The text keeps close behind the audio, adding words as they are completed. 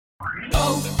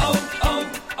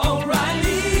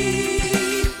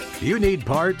O'Reilly. You need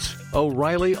parts?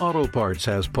 O'Reilly Auto Parts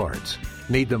has parts.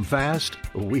 Need them fast?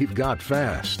 We've got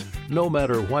fast. No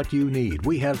matter what you need,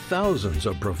 we have thousands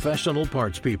of professional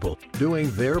parts people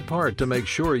doing their part to make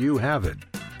sure you have it.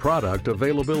 Product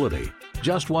availability.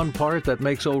 Just one part that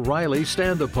makes O'Reilly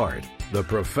stand apart. The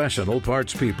professional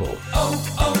parts people.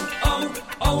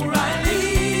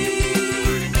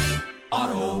 O'Reilly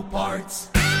Auto Parts.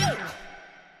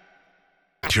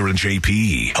 Here in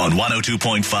JP on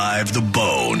 102.5 The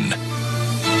Bone.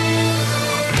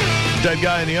 Dead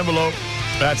guy in the envelope.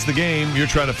 That's the game. You're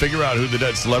trying to figure out who the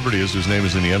dead celebrity is whose name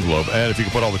is in the envelope. And if you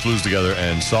can put all the clues together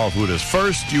and solve who it is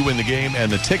first, you win the game and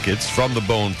the tickets from the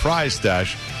Bone prize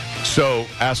stash. So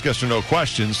ask yes or no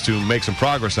questions to make some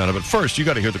progress on it. But first, you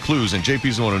got to hear the clues. And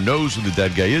JP's the one who knows who the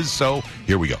dead guy is. So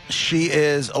here we go. She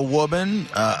is a woman,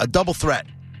 a double threat.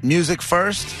 Music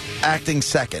first, acting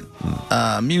second.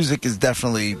 Music is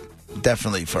definitely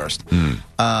first.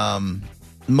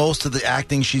 Most of the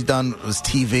acting she's done was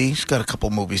TV. She's got a couple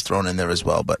movies thrown in there as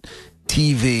well, but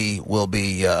TV will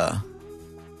be,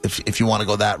 if you want to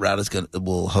go that route, it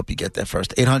will help you get there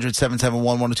first.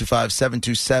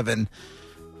 800-771-1025,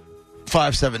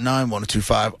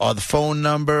 727-579-1025 are the phone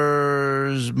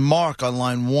numbers. Mark on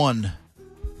line 1.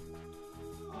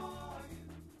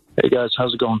 Hey guys,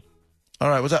 how's it going? All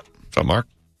right, what's up? What's up, Mark?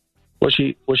 Was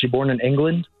she born in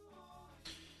England?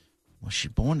 Was she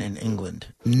born in England?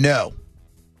 No,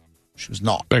 she was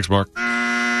not. Thanks, Mark.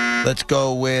 Let's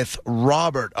go with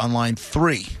Robert on line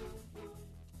 3.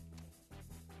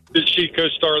 Did she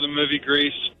co-star in the movie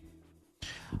Grease?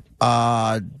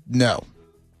 No,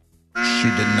 she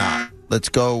did not. Let's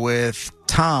go with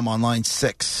Tom on line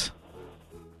 6.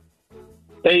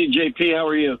 Hey, JP, how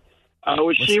are you?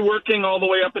 Was she working all the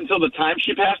way up until the time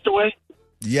she passed away?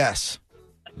 Yes.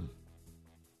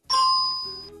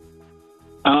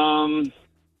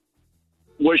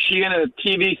 Was she in a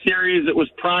TV series that was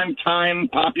prime time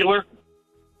popular?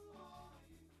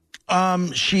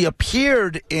 She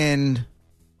appeared in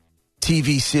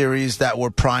TV series that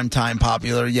were prime time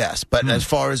popular, yes. But as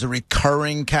far as a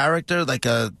recurring character, like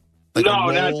a no,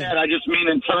 not that. I just mean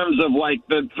in terms of like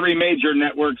the 3 major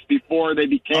networks before they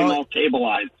became all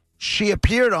cableized. She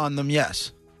appeared on them,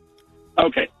 yes.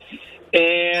 Okay.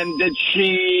 And did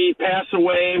she pass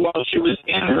away while she was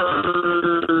in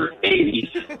her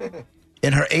 80s?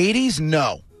 In her 80s?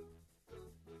 No.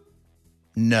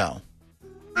 No.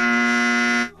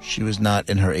 She was not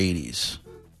in her 80s.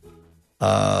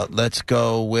 Let's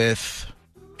go with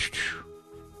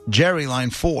Jerry,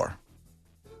 line 4.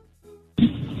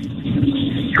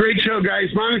 Great show, guys.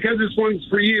 Monica, this one's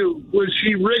for you. Was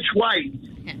she Rich White?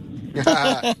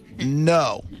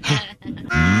 No.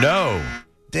 No.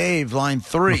 Dave, line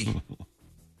 3.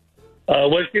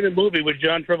 Was she in a movie with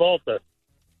John Travolta?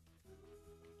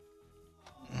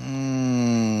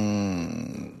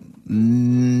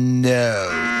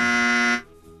 No.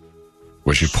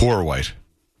 Was she poor or white?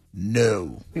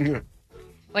 No.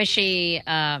 Was she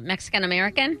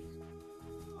Mexican-American?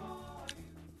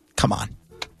 Come on.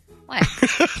 What?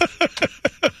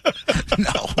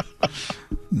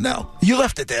 No. You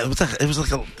left it there. It was like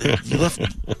you left.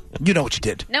 You know what you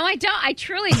did. No, I don't. I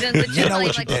truly didn't. You know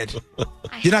what you did.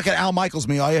 You're not going to Al Michaels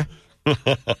me, are you? I don't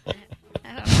know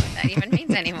what that even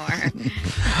means anymore.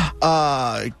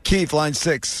 Keith, line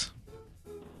 6.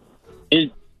 Is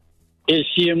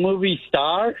she a movie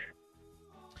star?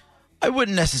 I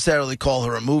wouldn't necessarily call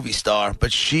her a movie star,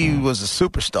 but she was a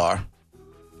superstar.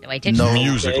 Wait, did No,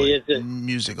 musically.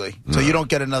 musically. So you don't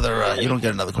get another. You don't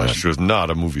get another question. She was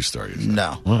not a movie star. You said.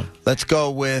 No. What? Let's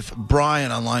go with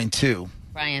Brian on line 2.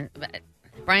 Brian,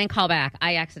 call back.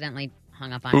 I accidentally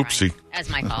hung up on Oopsie. Brian. That's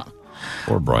my fault.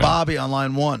 Or Brian. Bobby on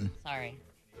line 1. Sorry.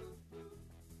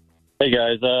 Hey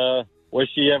guys, was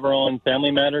she ever on Family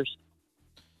Matters?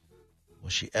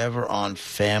 Was she ever on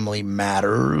Family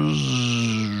Matters?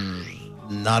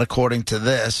 Not according to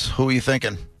this. Who are you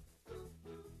thinking?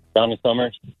 Donna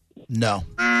Summers? No.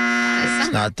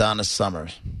 It's not Donna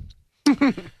Summers.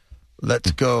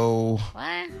 Let's go.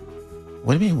 What?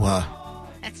 What do you mean, what?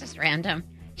 That's just random.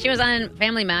 She was on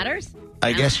Family Matters?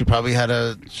 I guess she probably had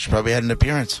an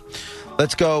appearance.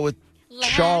 Let's go with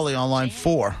Charlie on line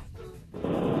 4.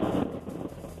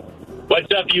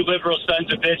 What's up, you liberal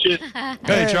sons of bitches?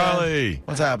 Hey, Charlie.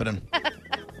 What's happening?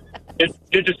 It's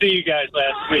good to see you guys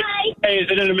last week. Hey,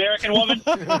 is it an American woman?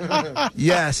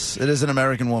 Yes, it is an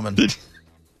American woman. Is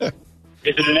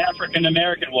it an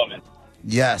African-American woman?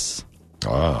 Yes.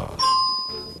 Ah.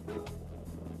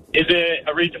 Is it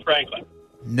Aretha Franklin?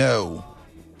 No.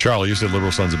 Charlie, you said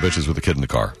liberal sons of bitches with a kid in the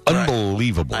car. Right.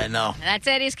 Unbelievable. I know. That's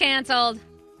it. He's canceled.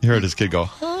 You heard this kid go,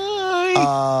 hi.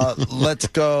 Let's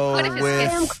go What if it's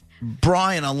with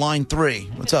Brian on line 3.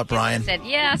 What's up, Brian? Said,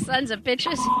 yeah, sons of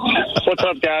bitches. What's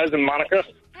up, guys? And Monica?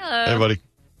 Hello. Hey, buddy.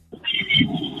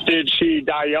 Did she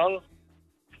die young?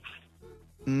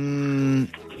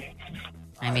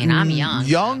 I mean, I'm young.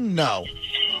 Young? No.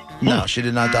 No, she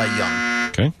did not die young.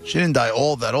 Okay. She didn't die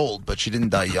all that old, but she didn't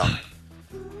die young.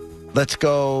 Let's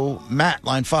go, Matt,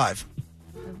 line 5.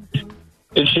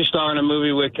 Did she star in a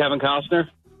movie with Kevin Costner?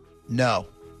 No.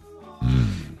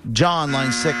 John,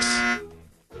 line 6.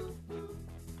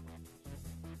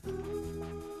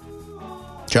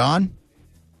 John?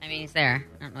 I mean, he's there.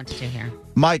 I don't know what to do here.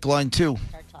 Mike, line 2.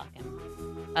 Start talking.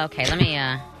 Okay, let me,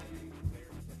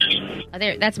 Oh,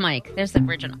 there. That's Mike. There's the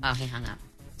original. Oh, he hung up.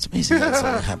 It's amazing that's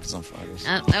what happens on Fridays.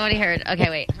 Oh, nobody heard. Okay,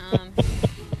 wait.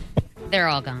 They're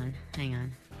all gone. Hang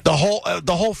on.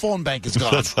 The whole phone bank is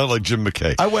gone. That sounded like Jim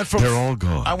McKay. I went from They're all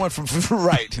gone. I went from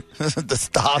right. The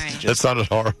hostages. That sounded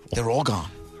horrible. They're all gone.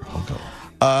 They're all gone.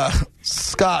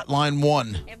 Scott, line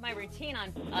 1. I have my routine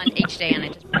on each day, and I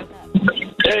just broke up.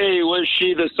 Hey, was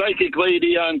she the psychic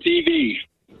lady on TV?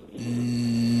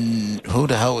 Who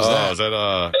the hell was that? Is that,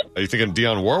 are you thinking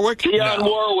Dionne Warwick? Dionne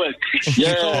Warwick. She's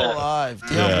still alive.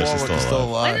 Dionne Warwick is still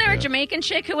alive. Wasn't there a Jamaican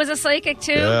chick who was a psychic,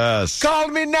 too? Yes. Call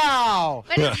me now.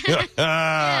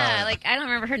 Yeah, like, I don't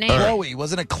remember her name. Chloe.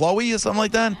 Wasn't it Chloe or something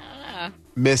like that?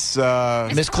 Miss Chloe.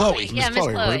 Yeah, Miss Chloe.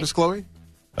 Right, Miss Chloe?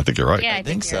 I think you're right. Yeah, I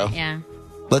think so. you're right, yeah.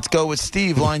 Let's go with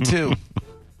Steve, line 2.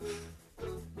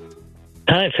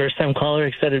 Hi, first-time caller,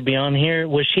 excited to be on here.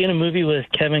 Was she in a movie with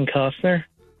Kevin Costner?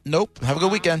 Nope. Have a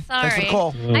good weekend. Sorry. Thanks for the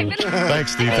call.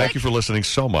 Thanks, Steve. Thank you for listening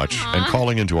so much and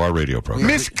calling into our radio program.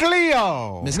 Miss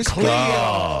Cleo. Miss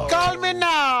Cleo. Call me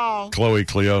now. Chloe,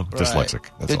 Cleo, Right. dyslexic.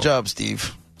 That's Good all. job,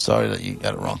 Steve. Sorry that you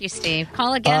got it wrong. Thank you, Steve.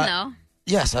 Call again, though.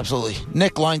 Yes, absolutely.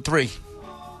 Nick, line 3.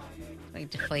 We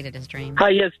deflated his dream. Hi,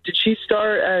 yes. Did she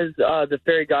star as the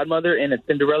fairy godmother in a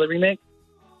Cinderella remake?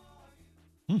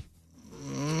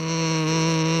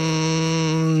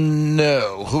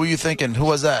 No. Who are you thinking? Who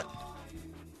was that?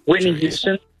 Whitney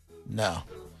Houston? No.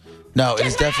 No, it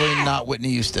is definitely not Whitney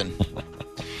Houston.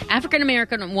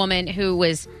 African-American woman who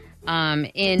was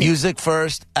in... Music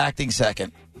first, acting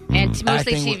second. And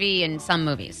mostly Acting TV and some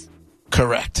movies.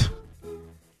 Correct.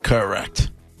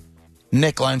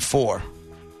 Nick, line 4.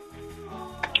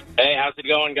 Hey, how's it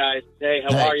going, guys? Hey,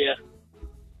 how are you?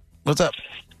 What's up?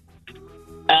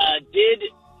 Did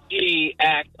she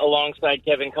act alongside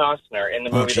Kevin Costner in the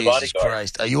movie The Jesus Bodyguard?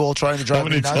 Christ. Are you all trying to drive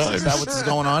me nuts? Is that what's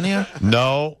going on here?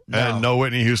 No, and no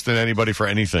Whitney Houston, anybody for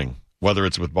anything, whether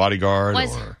it's with Bodyguard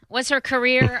or... Was her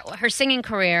career, her singing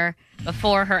career,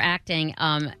 before her acting,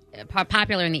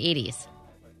 popular in the 80s?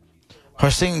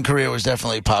 Her singing career was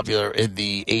definitely popular in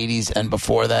the 80s and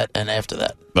before that and after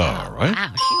that. All right.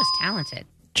 Wow, she was talented.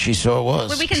 She sure was.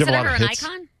 Would we consider her an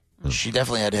icon? She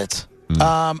definitely had hits.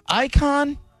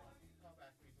 Icon?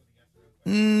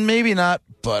 Maybe not,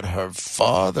 but her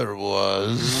father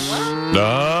was.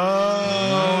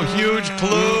 No, huge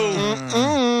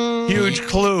clue. Huge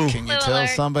clue. Can you tell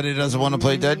somebody doesn't want to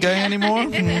play dead guy anymore?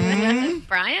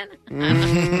 Brian?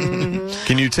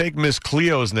 Can you take Miss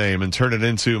Cleo's name and turn it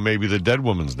into maybe the dead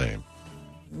woman's name?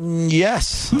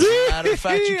 Yes. As a matter of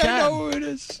fact, you can. I know who it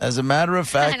is. As a matter of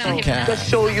fact, you can. Just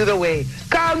show you the way.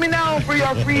 Call me now for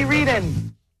your free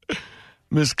reading.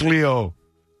 Miss Cleo.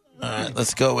 All right,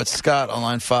 let's go with Scott on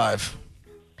line 5.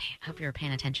 I hope you were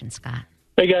paying attention, Scott.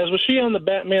 Hey, guys, was she on the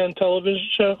Batman television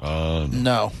show? No.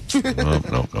 No.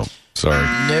 Sorry.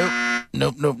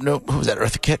 Nope. Who was that,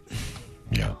 Eartha Kitt?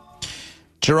 Yeah.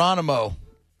 Geronimo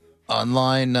on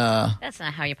line That's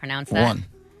not how you pronounce that. 1.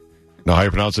 No, how you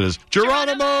pronounce it is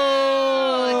Geronimo.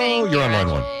 You're on line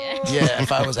 1. Yeah,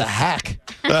 if I was a hack.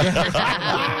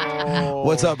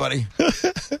 What's up, buddy?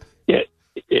 Yeah,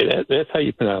 that's how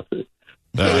you pronounce it.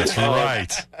 That's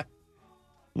right.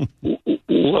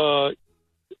 Well,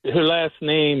 her last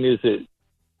name is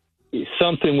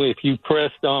something with if you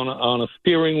pressed on a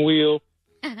steering wheel.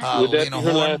 Would that be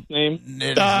her last name?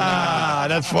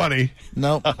 That's funny.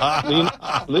 Nope. Lean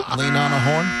on a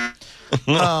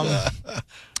horn.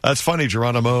 That's funny,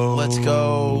 Geronimo. Let's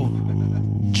go.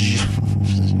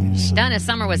 Donna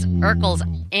Summer was Urkel's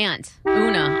aunt,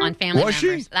 Una, on Family Was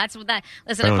Members. she? That's what that.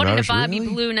 Listen, Oh, according no, to Bobby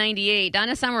really? Blue 98,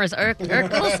 Donna Summer was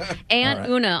Urkel's aunt, All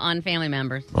right. Una, on Family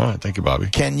Members. All right, thank you, Bobby.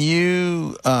 Can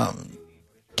you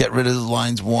get rid of the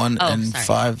lines 1 and sorry.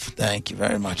 5? Thank you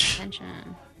very much. Attention.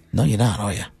 No, you're not,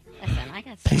 are you? Listen, I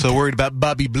got So worried about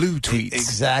Bobby Blue tweets.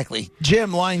 Exactly.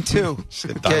 Jim, line 2.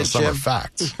 Donna Summer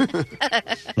facts.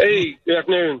 Hey, good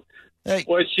afternoon. Hey.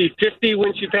 Was she 50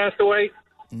 when she passed away?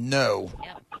 No.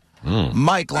 Yep.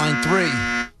 Mike, line 3.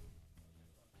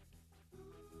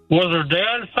 Was her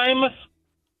dad famous?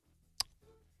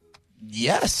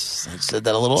 Yes, I said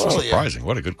that a little So earlier. surprising.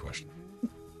 What a good question.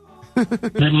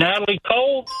 Did Natalie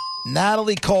Cole?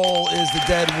 Natalie Cole is the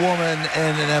dead woman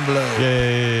in an envelope.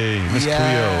 Yay, Miss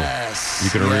Yes. Cleo. You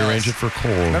can rearrange it for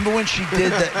Cole. Remember when she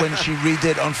did that? When she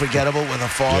redid "Unforgettable" with her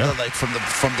father, Yeah. like from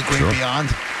the Great Sure. Beyond.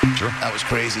 Sure. That was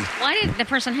crazy. Why did the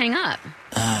person hang up?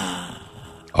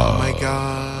 Oh my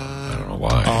God. I don't know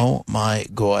why. Oh my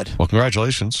God. Well,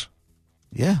 congratulations.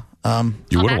 Yeah. You would have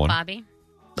Call back, won. Bobby.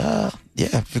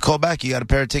 Yeah. If you call back, you got a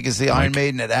pair of tickets to the Iron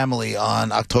Maiden at Amelie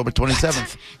on October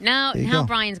 27th. Now There you go.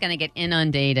 Brian's going to get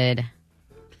inundated.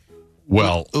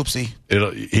 Well, oopsie.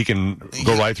 He can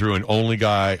go right through, and only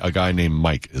a guy named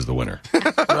Mike is the winner.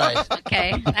 Right.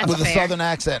 Okay, that's With a fair. southern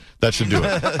accent. That should do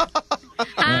it.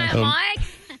 Hi, Mike.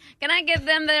 Can I give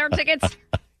them their tickets?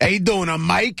 How you doing, I'm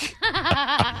Mike?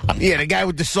 Yeah, the guy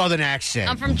with the southern accent.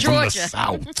 I'm from the Georgia.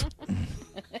 South.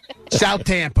 South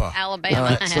Tampa. Alabama. All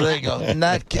right, so there you go.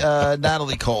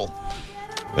 Natalie Cole.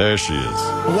 There she is.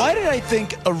 Why did I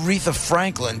think Aretha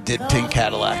Franklin did Pink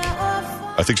Cadillac?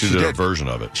 I think she did a version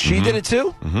of it. She did it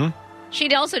too? Mm-hmm.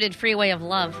 She also did Freeway of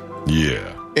Love.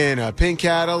 Yeah. In a pink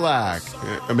Cadillac.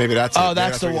 Or maybe that's it. Oh, Maybe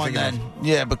that's the what you're one thinking then. of.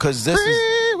 Yeah, because this is...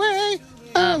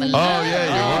 Oh,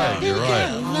 yeah, you're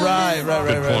right.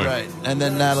 Right. And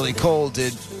then Natalie Cole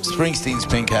did Springsteen's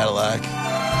Pink Cadillac.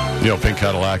 You know, Pink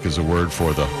Cadillac is a word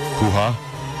for the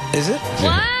hoo-ha. Is it?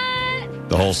 What?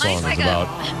 The whole song Mine's is like about,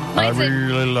 I mine's a-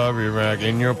 really love you back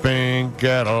in your pink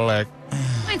Cadillac.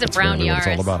 Mine's a That's brown really what it's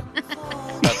all Yaris. about.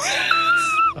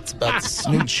 It's about the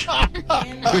smooch.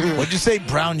 What'd you say,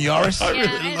 Brown Yaris? I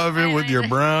really love you with your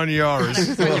brown Yaris.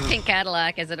 It's your Pink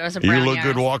Cadillac as it was a You brown look Yaris.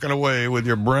 good walking away with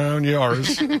your brown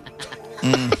Yaris.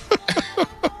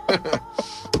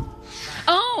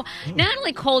 Oh,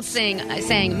 Natalie Cole sang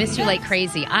 "Miss You Like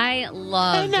Crazy." I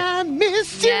love. And I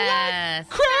miss you Yes.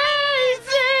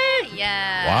 crazy.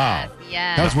 Yes. Wow.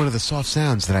 Yes. That was one of the soft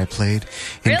sounds that I played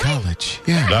in Really? college.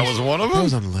 Yeah. That was one of them? That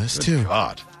was on the list, too.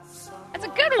 God. That's a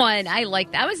good one. I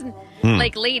like that. I was in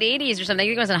like late 80s or something. I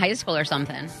think I was in high school or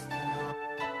something.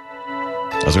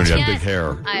 That's when she had Yes. big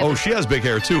hair. I- Oh, she has big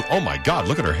hair, too. Oh, my God.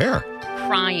 Look at her hair.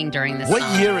 Crying during this What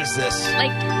song. year is this?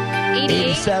 Like 88?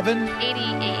 87?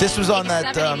 88. This was on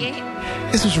that,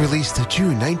 88? This was released in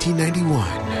June 1991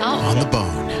 Oh. on The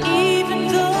Bone. Even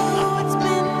though it's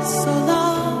been so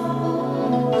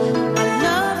long, my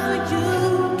love for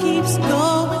you keeps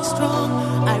going strong.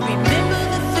 I remember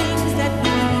the things that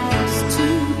we used to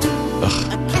do.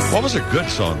 What was a good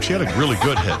song? She had a really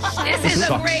good hit. This is a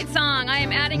sucks. great song. I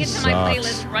am adding it to my Sucks.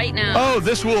 playlist right now. Oh,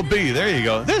 This Will Be. There you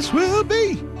go. This Will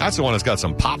Be. That's the one that's got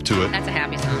some pop to it. That's a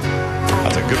happy song.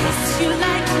 That's a good one. You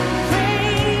like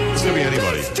crazy. This could be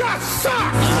anybody. Just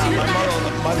sucks.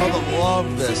 My mother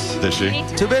loved this. Did she?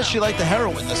 Too bad she liked the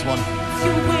heroin, this one.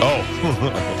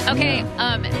 Oh. Okay,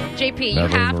 JP, you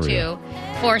Natalie have Maria. to,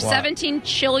 for What? $17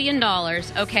 trillion,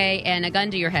 okay, and a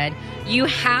gun to your head, you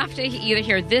have to either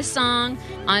hear this song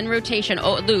on rotation,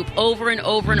 loop, over and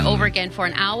over and over again for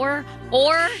an hour,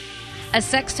 or a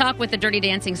sex talk with the Dirty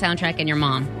Dancing soundtrack and your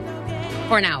mom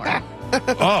for an hour.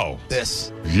 Oh.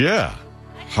 This. Yeah.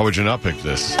 How would you not pick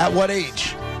this? At what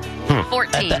age?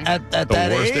 14. At The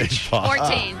that worst age? age possible.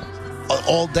 14.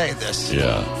 All day, this.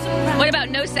 Yeah. What about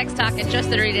no sex talk and just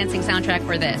the Dirty Dancing soundtrack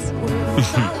for this?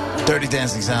 Dirty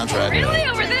Dancing soundtrack. Really?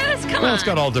 Over this? Come Well, on. it's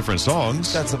got all different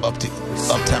songs. Got some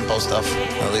up-tempo stuff,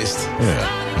 at least.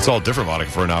 Yeah. It's all different,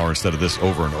 Monica, for an hour instead of this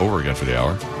over and over again for the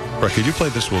hour. Brett, could you play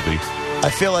This Will Be? I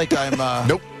feel like I'm...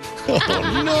 Nope. Oh,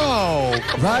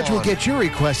 no. Roger will get your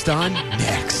request on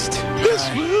next. This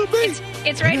will be.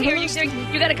 It's right here.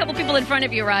 You got a couple people in front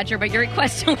of you, Roger, but your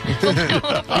request will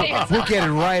We'll get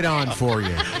it right on for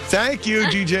you. Thank you,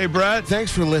 DJ Brett.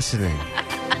 Thanks for listening.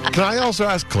 Can I also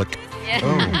ask Click?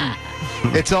 Yeah.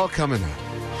 It's all coming up.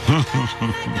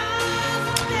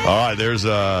 All right, there's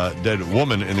a dead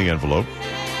woman in the envelope.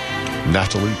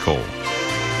 Natalie Cole.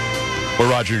 We're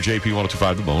Roger and JP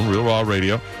 102.5 The Bone, Real Raw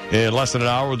Radio. In less than an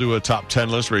hour, we'll do a top 10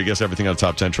 list where you guess everything on the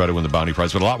top 10, try to win the bounty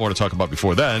prize. But a lot more to talk about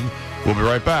before then. We'll be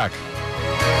right back.